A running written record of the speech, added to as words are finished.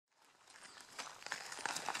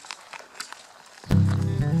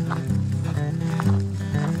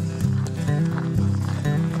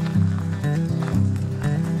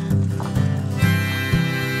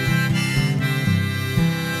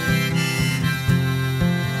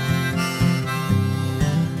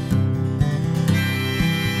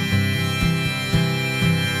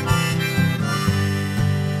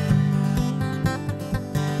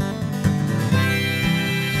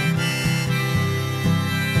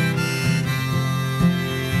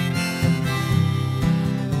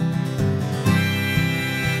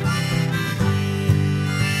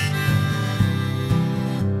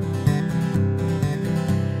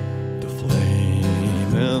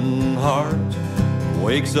heart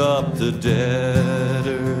wakes up the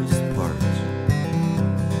deadest part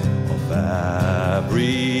of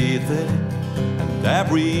everything and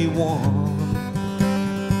everyone.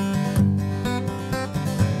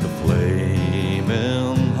 The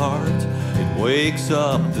flaming heart, it wakes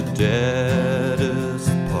up the deadest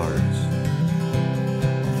part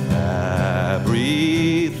of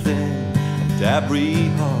everything and every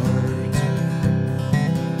heart.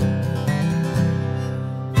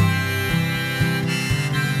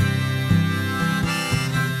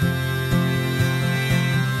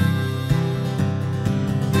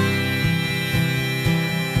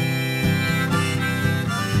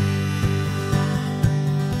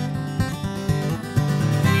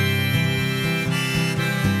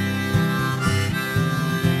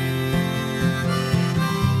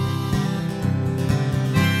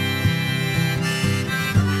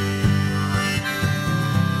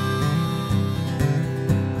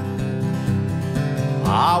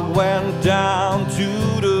 I went down to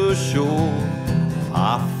the shore.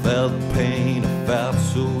 I felt pain, I felt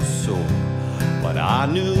so sore, but I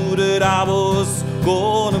knew that I was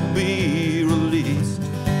gonna be released.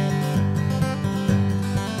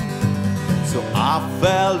 So I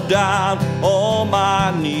fell down on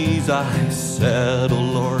my knees. I said, oh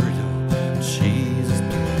Lord, oh Jesus,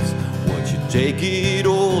 please, would you take it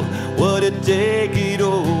all, would you take it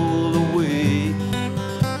all away?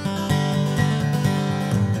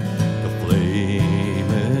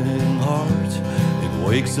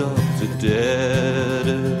 Wakes up the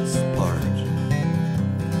deadest part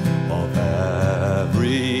of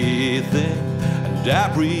everything and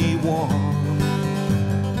everyone.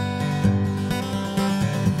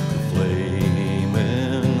 The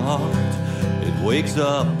flaming heart, it wakes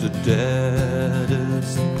up the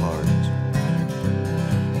deadest part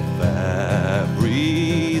of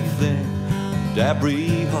everything and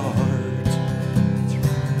every heart.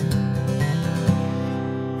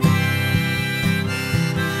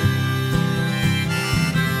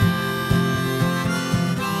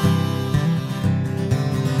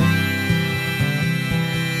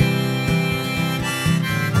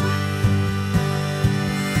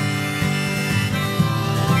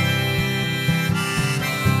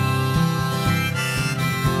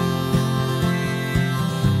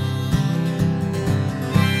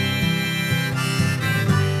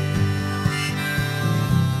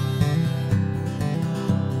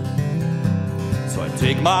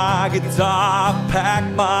 Take my guitar, pack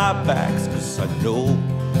my bags, 'cause I know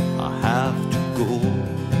I have to go.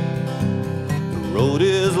 The road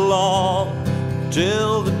is long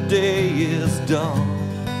till the day is done.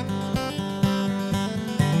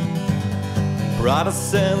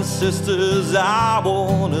 Brothers and sisters, I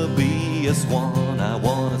wanna be as one. I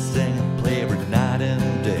wanna sing and play every night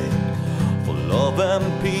and day, for love and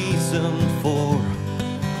peace and for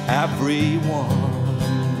everyone.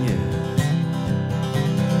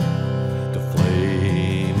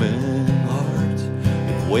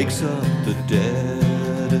 Wakes up the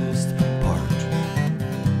deadest part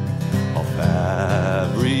of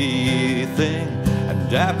everything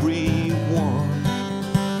and everyone.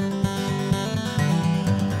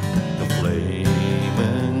 The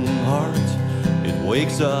flaming heart, it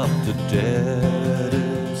wakes up the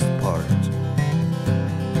deadest part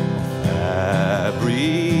of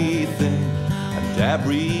everything and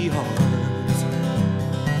every heart.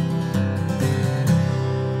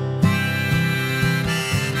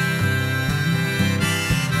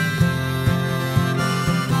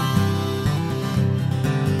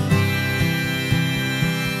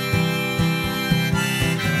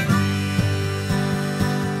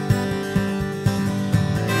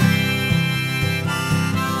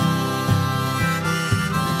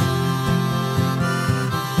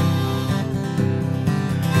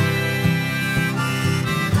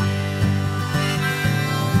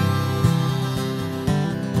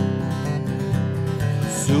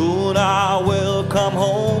 Soon I will come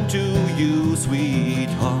home to you,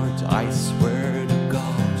 sweetheart, I swear to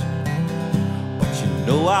God. But you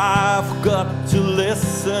know I've got to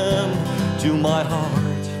listen to my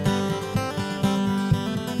heart.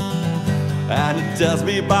 And it tells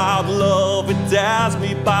me about love, it tells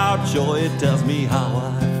me about joy, it tells me how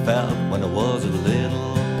I felt when I was a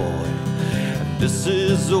little boy. And this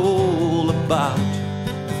is all about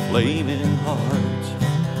the flaming heart.